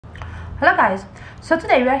Hello guys, so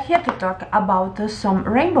today we are here to talk about some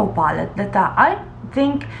rainbow palette that I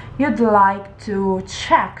think you'd like to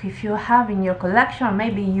check if you have in your collection, or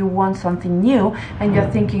maybe you want something new and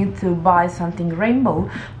you're thinking to buy something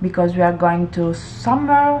rainbow because we are going to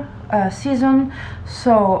summer season.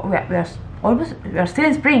 So we are still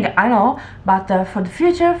in spring, I know, but for the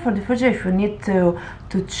future, if you need to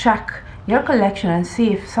check your collection and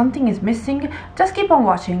see if something is missing, just keep on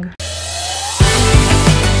watching.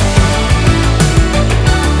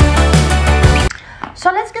 So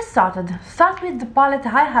let's get started. Start with the palette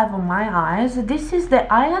I have on my eyes. This is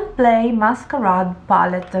the Island Play Masquerade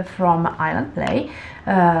palette from Island Play.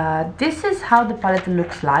 This is how the palette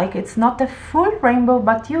looks like. It's not a full rainbow,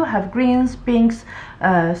 but you have greens, pinks,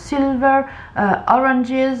 silver,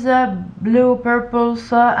 oranges, blue,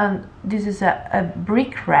 purples, and this is a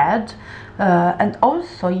brick red. And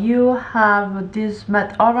also you have this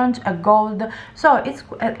matte orange, a gold, so it's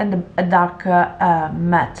and a dark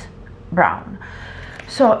matte brown.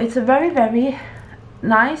 So it's a very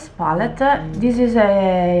nice palette. This is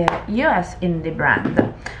a US indie brand.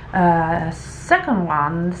 Second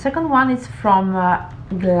one is from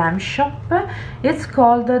Glam Shop. It's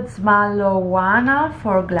called Zmalowana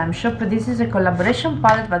for Glam Shop. This is a collaboration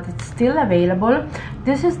palette, but it's still available.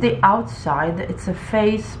 This is the outside. It's a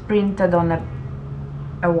face printed on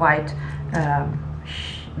a white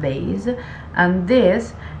base, and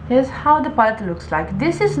this is how the palette looks like.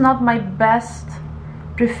 This is not my best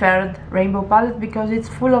preferred rainbow palette because it's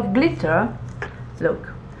full of glitter, look,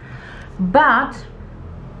 but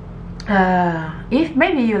if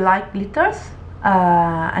maybe you like glitters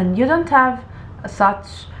and you don't have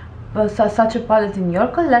such a palette in your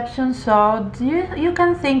collection, so you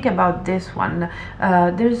can think about this one.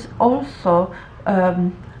 There's also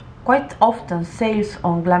quite often sales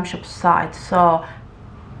on Glam Shop site, so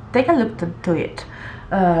take a look to it.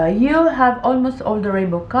 You have almost all the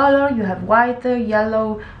rainbow color. You have white,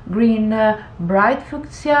 yellow, green, bright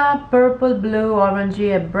fuchsia, purple, blue,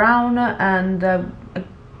 orangey, brown, and a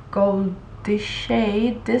goldy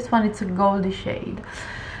shade. This one, it's a goldy shade.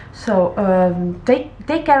 So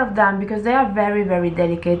take care of them because they are very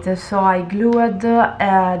delicate. So I glued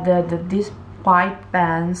these white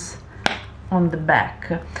bands on the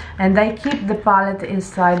back, and I keep the palette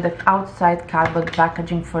inside the outside cardboard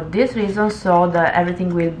packaging for this reason, so that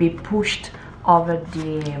everything will be pushed over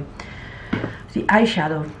the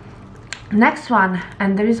eyeshadow. Next one,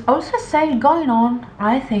 and there is also a sale going on,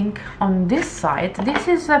 I think, on this site. This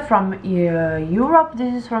is from Europe,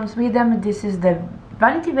 this is from Sweden. This is the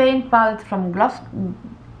Vanity Vein palette from Gloss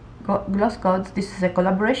Gods. This is a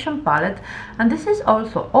collaboration palette, and this is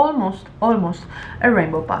also almost a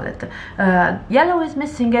rainbow palette. Yellow is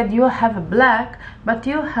missing, and you have a black, but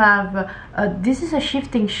you have this is a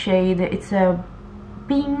shifting shade. It's a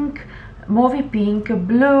pink, mauvey pink,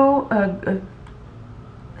 blue,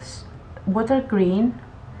 water green,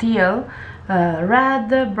 teal,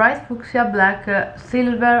 red, bright fuchsia, black,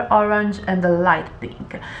 silver, orange, and a light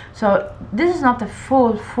pink. So this is not a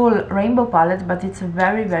full rainbow palette, but it's a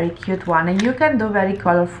very cute one, and you can do very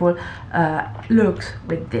colorful looks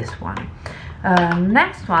with this one.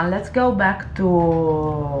 Next one, let's go back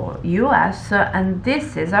to US, and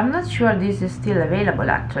this is, I'm not sure this is still available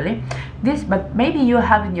actually, this, but maybe you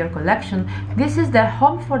have in your collection. This is the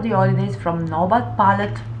Home for the Holidays from Nomad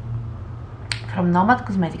palette, from Nomad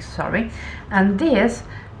Cosmetics, sorry, and this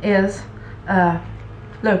is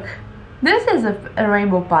look, this is a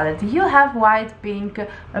rainbow palette. You have white, pink,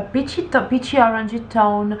 a peachy orangey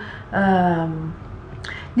tone.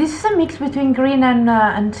 This is a mix between green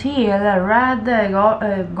and teal, red,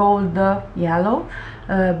 gold, yellow,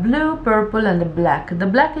 blue, purple, and the black. The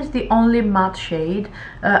black is the only matte shade.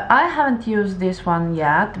 I haven't used this one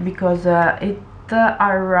yet because it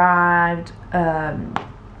arrived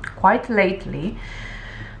quite lately,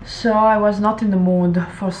 so I was not in the mood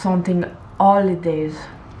for something holidays.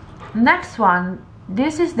 Next one,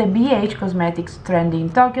 this is the BH Cosmetics trendy in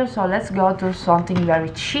Tokyo, so let's go to something very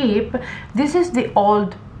cheap. This is the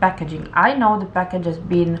old packaging. I know the package has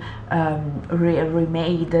been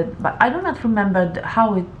remade, but I do not remember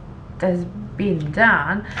how it has been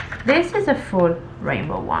done. This is a full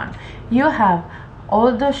rainbow one. You have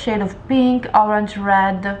all the shade of pink, orange,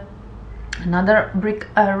 red, another brick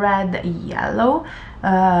red, yellow,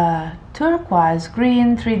 turquoise,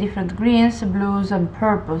 green, 3 different greens, blues, and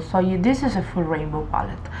purple. So this is a full rainbow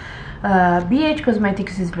palette. BH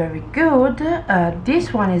Cosmetics is very good.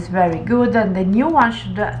 This one is very good, and the new one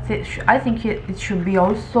I think it should be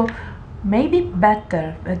also maybe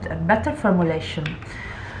better, a better formulation.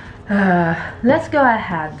 Let's go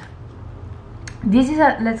ahead. This is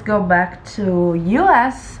a, let's go back to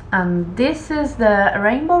US, and this is the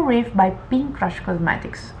Rainbow Reef by Pink Crush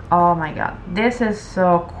Cosmetics. Oh my god, this is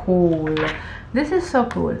so cool. This is so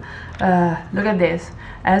cool. Look at this.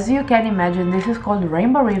 As you can imagine, this is called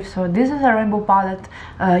Rainbow Reef. So this is a rainbow palette.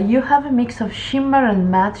 You have a mix of shimmer and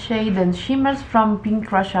matte shade, and shimmers from Pink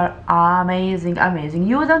Crush are amazing, amazing.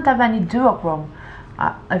 You don't have any duochrome,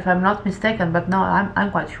 if I'm not mistaken, but no, I'm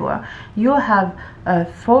quite sure. You have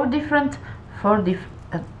four different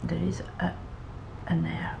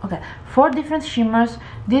shimmers.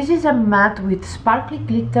 This is a matte with sparkly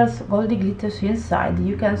glitters, goldy glitters inside.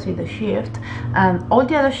 You can see the shift, and all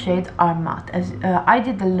the other shades are matte. As I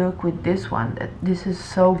did a look with this one. This is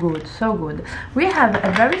so good, so good. We have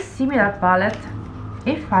a very similar palette,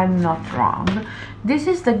 if I'm not wrong. This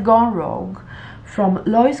is the Gone Rogue from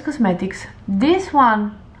Lois Cosmetics. This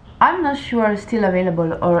one, I'm not sure is still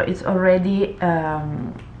available or it's already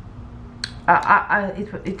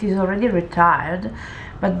it is already retired,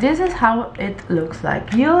 but this is how it looks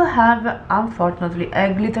like. You have, unfortunately,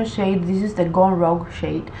 a glitter shade. This is the Gone Rogue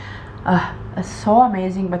shade. It's so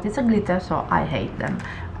amazing, but it's a glitter, so I hate them.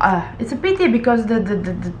 It's a pity because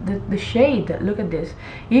the shade, look at this.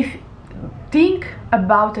 If think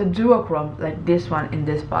about a duochrome like this one in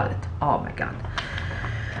this palette, oh my god,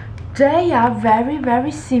 they are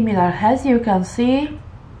very similar. As you can see,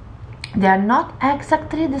 they are not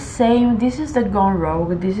exactly the same. This is the Gone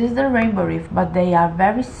Rogue, this is the Rainbow Reef, but they are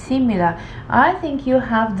very similar. I think you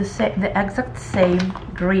have the exact same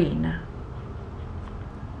green.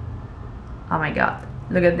 Oh my god,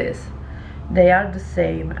 look at this. They are the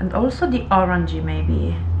same, and also the orangey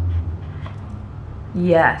maybe.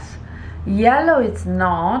 Yes, yellow it's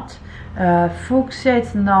not, fuchsia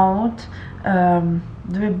it's not,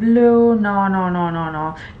 the blue,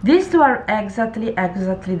 no. These two are exactly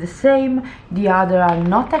the same. The other are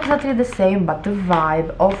not exactly the same, but the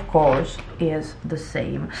vibe, of course, is the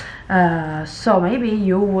same. So maybe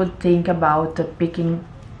you would think about picking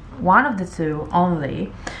one of the two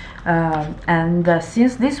only.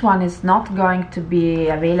 Since this one is not going to be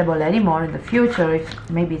available anymore in the future, if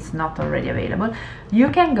maybe it's not already available, you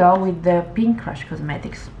can go with the Pink Crush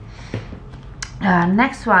Cosmetics.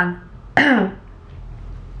 Next one.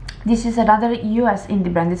 This is another US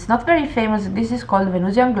indie brand. It's not very famous. This is called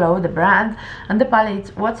Venusian Glow, the brand, and the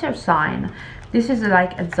palette, what's your sign? This is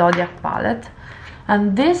like a zodiac palette,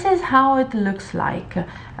 and this is how it looks like.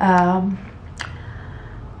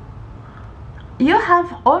 You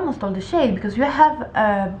have almost all the shade, because you have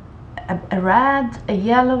a red, a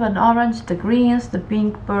yellow, an orange, the greens, the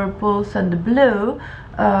pink, purples, and the blue.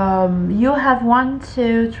 You have 1,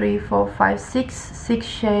 2, 3, 4, 5, 6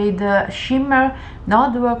 shade shimmer,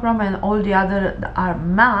 no duochrome, and all the other are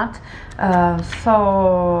matte.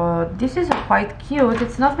 So this is quite cute.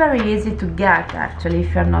 It's not very easy to get actually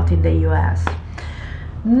if you're not in the US.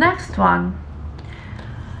 Next one,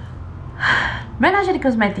 Menagerie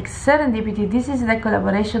Cosmetics Serendipity. This is the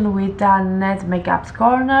collaboration with Net Makeup's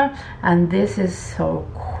Corner, and this is so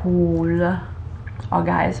cool. Oh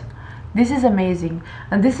guys, this is amazing.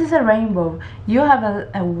 And this is a rainbow. You have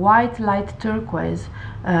a white light turquoise,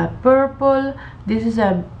 purple. This is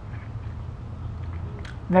a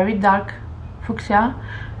very dark fuchsia,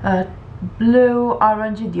 blue,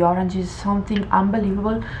 orangey. The orange is something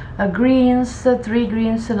unbelievable. Greens, 3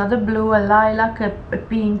 greens, another blue, a lilac, a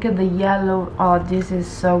pink, the yellow. Oh, this is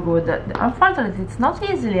so good. Unfortunately, it's not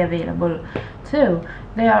easily available too.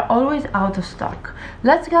 They are always out of stock.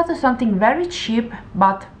 Let's go to something very cheap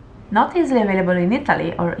but not easily available in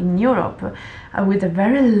Italy or in Europe, with a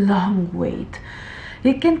very long wait.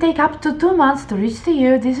 It can take up to 2 months to reach to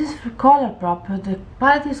you. This is Colourpop. The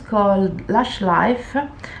palette is called Lush Life.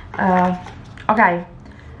 Okay,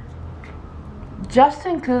 just to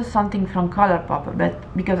include something from Colourpop, but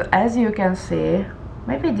because as you can see,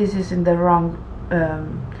 maybe this is in the wrong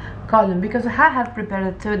column, because I have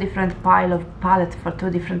prepared 2 different pile of palettes for 2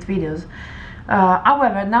 different videos.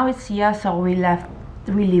 However, now it's here, so we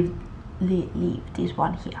leave this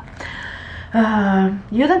one here.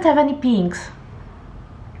 You don't have any pinks,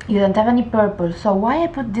 you don't have any purple, so why I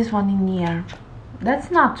put this one in here?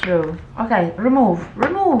 That's not true. Okay, remove.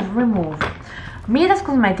 Midas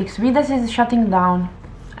Cosmetics. Midas is shutting down,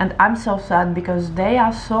 and I'm so sad because they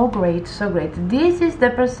are so great, so great. This is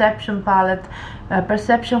the Perception palette,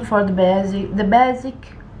 Perception for the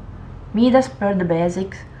basic, Midas per the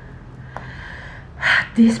basics.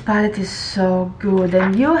 This palette is so good,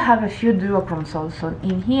 and you have a few duochromes also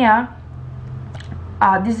in here.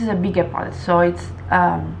 This is a bigger palette, so it's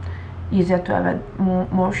easier to have a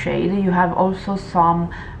more shade. You have also some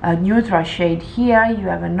neutral shade here. You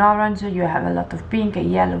have an orange, you have a lot of pink, a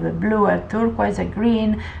yellow, a blue, a turquoise, a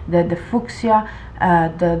green, the fuchsia,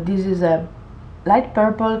 this is a light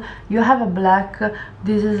purple, you have a black,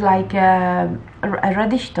 this is like a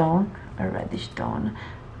reddish tone,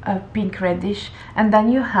 a pink reddish, and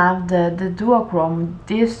then you have the duochrome.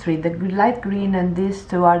 These three, the light green and these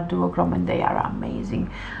two, are duochrome and they are amazing.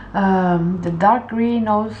 The dark green,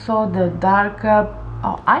 also the dark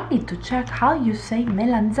oh, I need to check how you say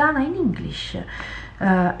melanzana in English.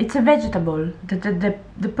 It's a vegetable,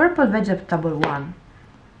 the purple vegetable one,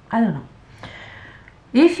 I don't know.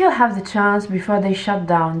 If you have the chance before they shut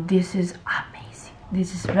down, this is amazing,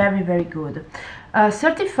 this is very, very good.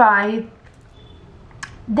 Certified,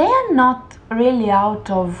 they are not really out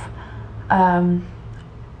of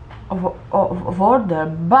order,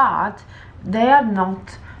 but they are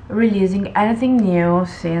not releasing anything new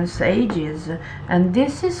since ages, and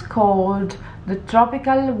this is called the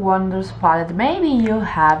Tropical Wonders palette. Maybe you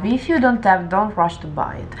have, if you don't have, don't rush to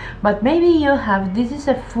buy it, but maybe you have. This is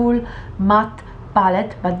a full matte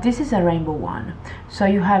palette, but this is a rainbow one, so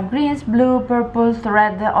you have greens, blue, purples,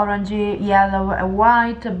 red, orangey, yellow, a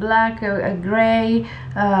white, a black, a gray,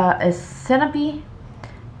 a centipede,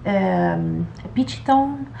 a peachy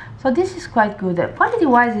tone. So this is quite good. Quality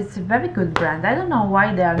wise, it's a very good brand. I don't know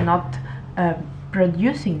why they are not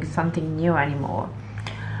producing something new anymore.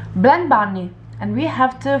 Blend Bunny, and we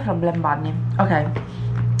have two from Blend Bunny. Okay,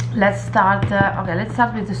 let's start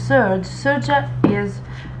with the Surge. Surge is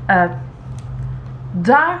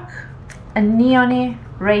dark and neony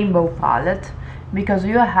rainbow palette, because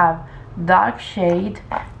you have dark shade,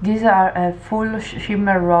 these are a full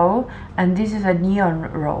shimmer row, and this is a neon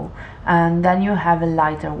row, and then you have a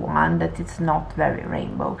lighter one that it's not very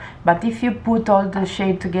rainbow. But if you put all the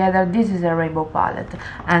shade together, this is a rainbow palette.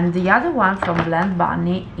 And the other one from Blend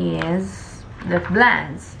Bunny is the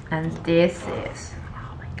Blends, and this is,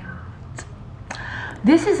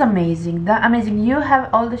 this is amazing. Amazing. You have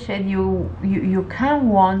all the shade you can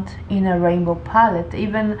want in a rainbow palette,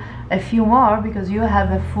 even a few more, because you have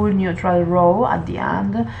a full neutral row at the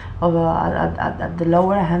end of at the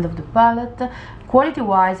lower end of the palette. Quality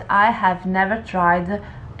wise, I have never tried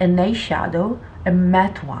an eyeshadow, a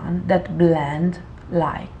matte one, that blends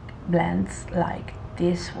like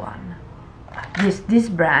this one. This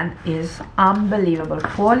brand is unbelievable.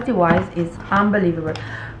 Quality wise, it's unbelievable.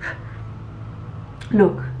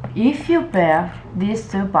 Look, if you pair these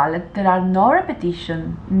two palettes, there are no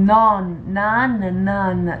repetition, none.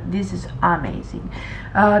 This is amazing.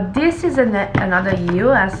 This is another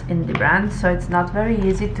US indie brand, so it's not very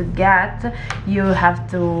easy to get. You have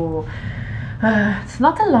to it's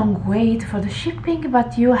not a long wait for the shipping,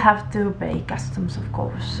 but you have to pay customs, of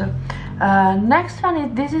course. Next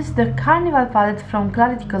one this is the Carnival palette from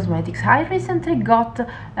Klarity Cosmetics. I recently got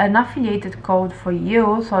an affiliated code for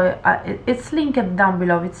you, so it's linked down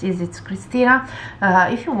below. It's easy, it's CRISTINA.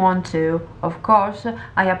 If you want to, of course,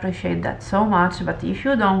 I appreciate that so much, but if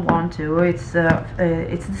you don't want to, it's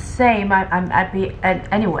the same. I'm happy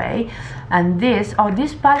anyway. And this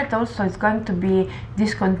palette also is going to be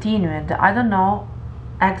discontinued. I don't know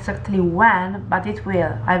exactly when, but it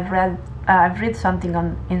will. I've read something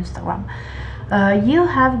on Instagram. You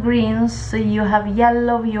have greens, you have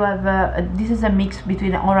yellow, you have this is a mix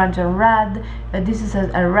between orange and red. This is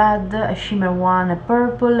a red, a shimmer one, a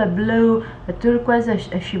purple, a blue, a turquoise,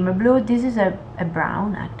 a shimmer blue. This is a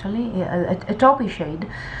brown, actually, a taupey shade.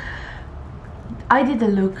 I did a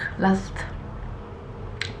look last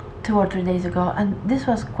 2 or 3 days ago, and this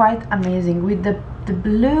was quite amazing with the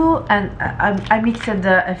blue, and I mixed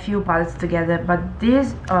a few palettes together, but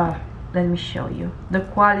this let me show you. The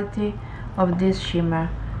quality of this shimmer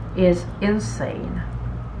is insane.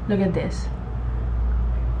 Look at this.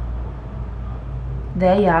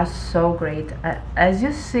 They are so great. As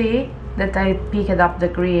you see that I picked up the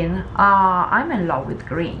green, I'm in love with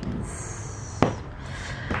greens.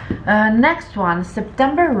 Next one,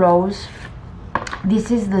 September Rose.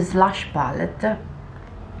 This is the Slush palette,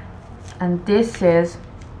 and this is,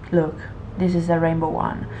 look, this is a rainbow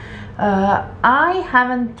one. I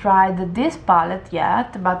haven't tried this palette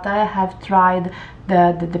yet, but I have tried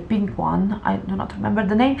the pink one. I do not remember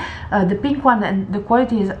the name. The pink one, and the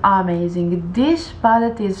quality is amazing. This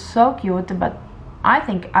palette is so cute, but I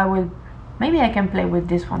think maybe I can play with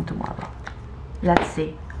this one tomorrow. Let's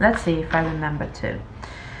see if I remember to.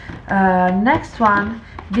 Next one,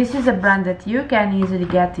 this is a brand that you can easily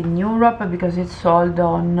get in Europe because it's sold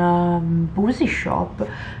on Boozy Shop.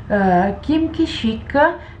 Kimchi Chic.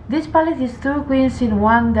 This palette is 2 queens in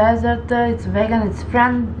 1 desert. It's vegan. It's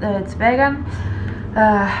vegan.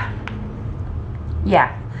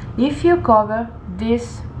 yeah, if you cover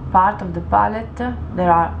this part of the palette,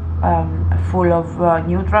 there are full of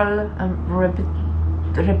neutral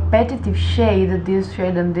repetitive shade, this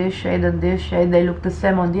shade and this shade and this shade, they look the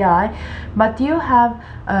same on the eye, but you have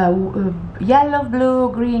yellow,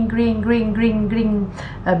 blue, green, green, green, green, green,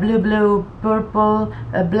 blue, blue, purple,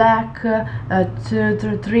 black,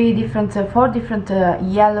 four different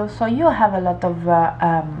yellows, so you have a lot of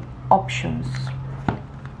options.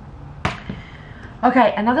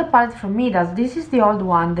 Okay, another palette from Midas. This is the old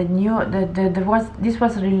one, the new, this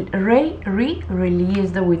was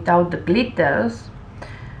re-released without the glitters,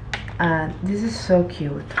 and this is so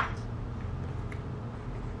cute.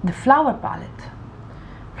 The flower palette,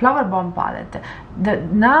 flower bomb palette.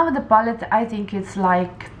 Now the palette, I think it's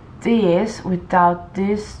like this without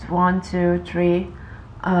this 1, 2, 3,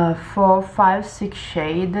 4, 5, 6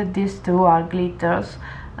 shade. These two are glitters.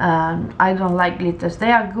 I don't like glitters.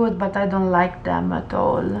 They are good, but I don't like them at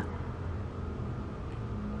all.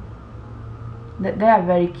 They are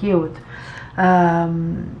very cute.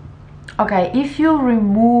 Okay, if you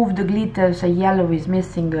remove the glitters, a yellow is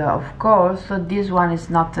missing, of course, so this one is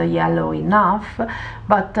not yellow enough,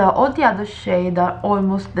 but all the other shades are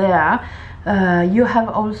almost there. You have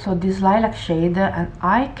also this lilac shade, and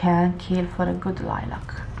I can kill for a good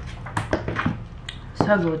lilac.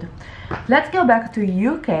 So good. Let's go back to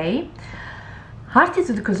UK.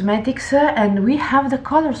 Artitude Cosmetics, and we have the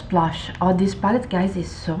color splash. Oh, this palette, guys,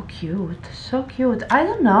 is so cute, so cute. I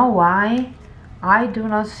don't know why I do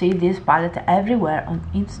not see this palette everywhere on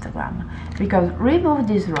Instagram, because remove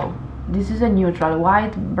this row. This is a neutral,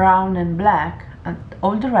 white, brown and black, and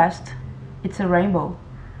all the rest, it's a rainbow.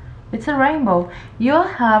 It's a rainbow. You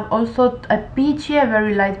have also a peachy, a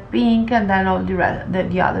very light pink, and then all the rest,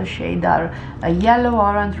 the other shade are a yellow,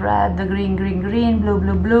 orange, red, green, green, green, blue,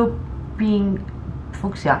 blue, blue, pink,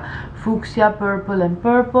 fuchsia, purple and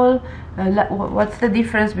purple. What's the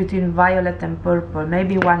difference between violet and purple?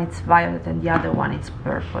 Maybe one is violet and the other one is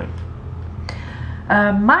purple.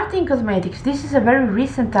 Martin Cosmetics. This is a very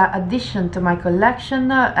recent addition to my collection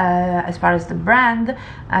as far as the brand,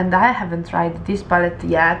 and I haven't tried this palette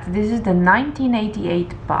yet. This is the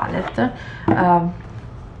 1988 palette.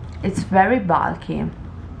 It's very bulky.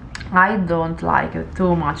 I don't like it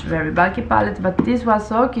too much, very bulky palette, but this was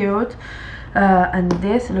so cute. And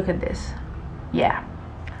this, look at this. Yeah,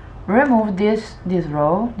 remove this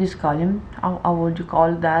row, this column, how would you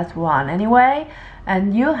call that one anyway,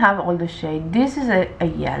 and you have all the shade. This is a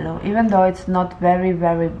yellow, even though it's not very,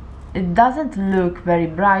 it doesn't look very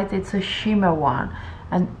bright, it's a shimmer one.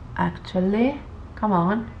 And actually, come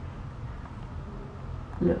on,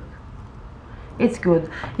 look, it's good.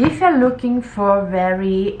 If you're looking for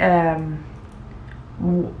very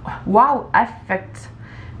wow effect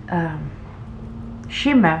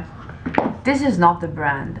shimmer, this is not the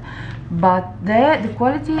brand, but the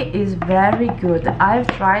quality is very good. I've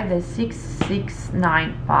tried the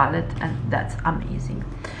 669 palette, and that's amazing.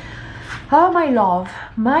 Oh, my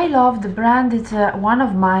love, the brand is one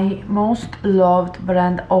of my most loved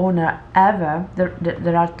brand owner ever.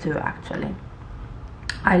 There are two actually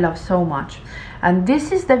I love so much, and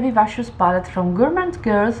this is the Vivacious palette from Gourmand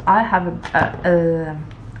Girls. I have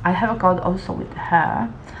a code also with her.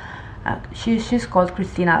 She's called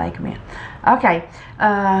Christina, like me. Okay,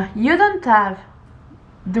 you don't have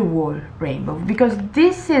the whole rainbow, because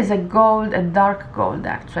this is a gold, a dark gold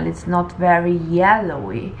actually. It's not very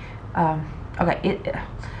yellowy. Okay,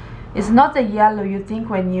 it's not a yellow you think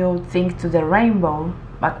when you think to the rainbow,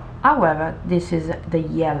 but however, this is the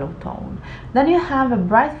yellow tone. Then you have a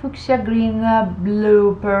bright fuchsia green,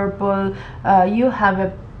 blue, purple. You have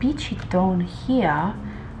a peachy tone here,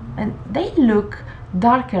 and they look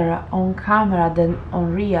darker on camera than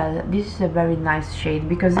on real. This is a very nice shade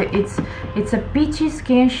because it's a peachy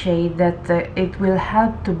skin shade that it will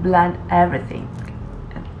help to blend everything.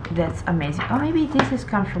 That's amazing. Oh, maybe this is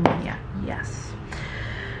come from here. Yes.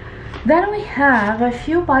 Then we have a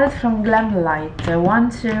few palettes from Glamlight. 1,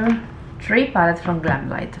 2, 3 palettes from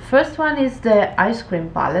Glamlight. First one is the ice cream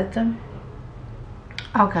palette.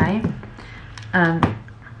 Okay, and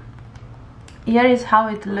here is how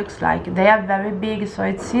it looks like. They are very big, so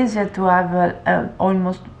it's easier to have a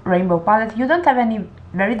almost rainbow palette. You don't have any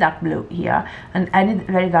very dark blue here and any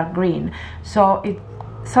very dark green, so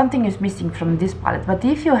something is missing from this palette. But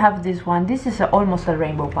if you have this one, this is almost a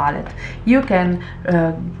rainbow palette. You can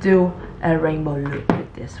do a rainbow look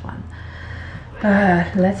with this one.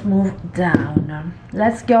 Let's move down.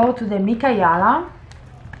 Let's go to the Micaela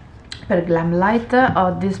per Glamlight.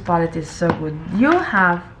 Oh, this palette is so good. You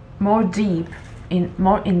have more deep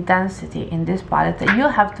more intensity in this palette, you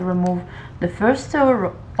have to remove the first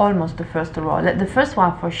two, almost the first row. The first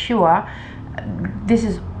one for sure, this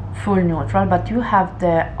is full neutral, but you have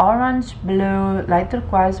the orange, blue, light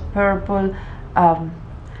turquoise, purple,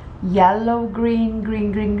 yellow, green,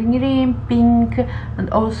 pink, and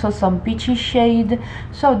also some peachy shade.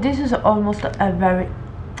 So this is almost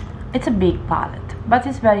it's a big palette, but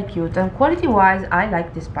it's very cute, and quality wise I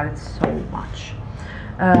like this palette so much.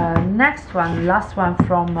 Next one, last one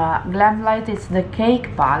from Glamlight, it's the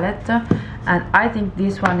Cake palette, and I think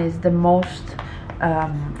this one is the most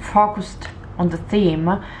focused on the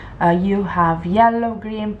theme. You have yellow,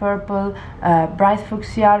 green, purple, bright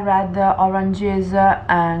fuchsia, red, oranges,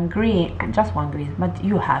 and green. Just one green, but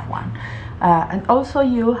you have one. And also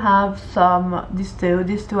you have some, these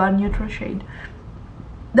two are neutral shade.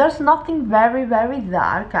 There's nothing very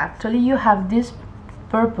dark actually. You have this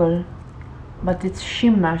purple, but it's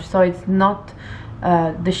shimmer, so it's not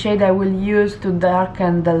the shade I will use to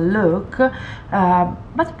darken the look,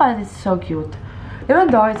 but it's so cute, even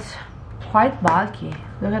though it's quite bulky.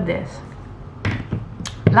 Look at this.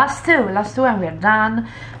 Last two and we're done.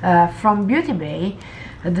 From Beauty Bay,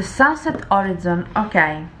 the Sunset Horizon.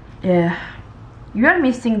 Okay, you are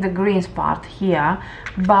missing the greens part here,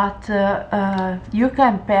 but you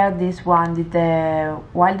can pair this one with the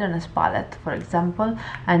Wilderness palette, for example,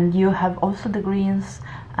 and you have also the greens,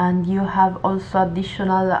 and you have also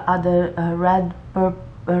additional other red,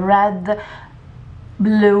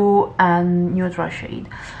 blue, and neutral shade.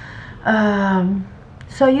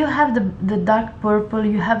 So you have the dark purple,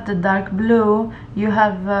 you have the dark blue, you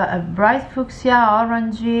have a bright fuchsia,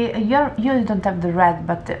 orangey. You don't have the red,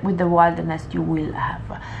 but with the Wilderness you will have.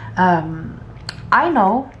 I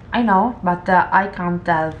know, but I can't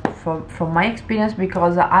tell from my experience,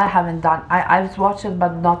 because I haven't done. I've swatched it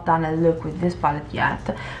but not done a look with this palette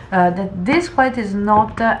yet. That this quality is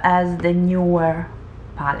not as the newer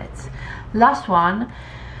palettes. Last one,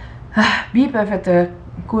 BPerfect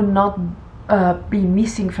could not be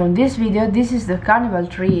missing from this video. This is the Carnival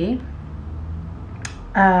III,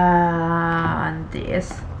 and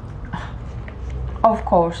this, of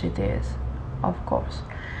course it is, of course.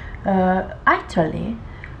 Actually,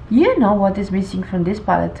 you know what is missing from this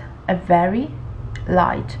palette? A very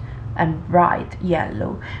light and bright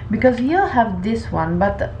yellow, because you have this one,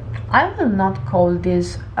 but I will not call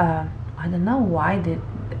this I don't know why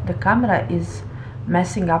the camera is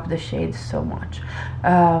messing up the shades so much.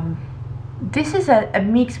 This is a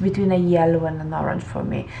mix between a yellow and an orange for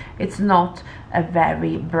me. It's not a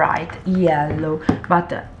very bright yellow,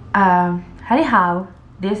 but anyhow,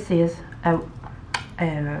 this is a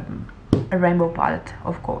rainbow palette,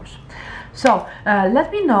 of course. So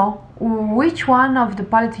let me know which one of the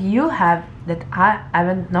palette you have that I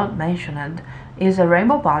haven't not mentioned is a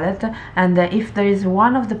rainbow palette, and if there is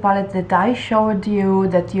one of the palette that I showed you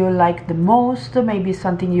that you like the most, maybe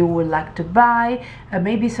something you would like to buy,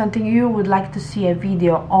 maybe something you would like to see a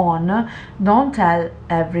video on. Don't tell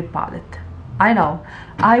every palette. I know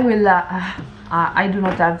I will I do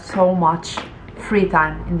not have so much free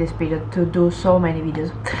time in this period to do so many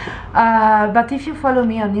videos, but if you follow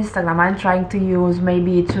me on Instagram, I'm trying to use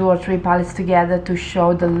maybe 2 or 3 palettes together to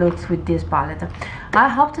show the looks with this palette. I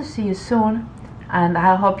hope to see you soon, and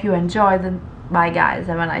I hope you enjoyed. Bye guys,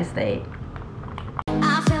 have a nice day.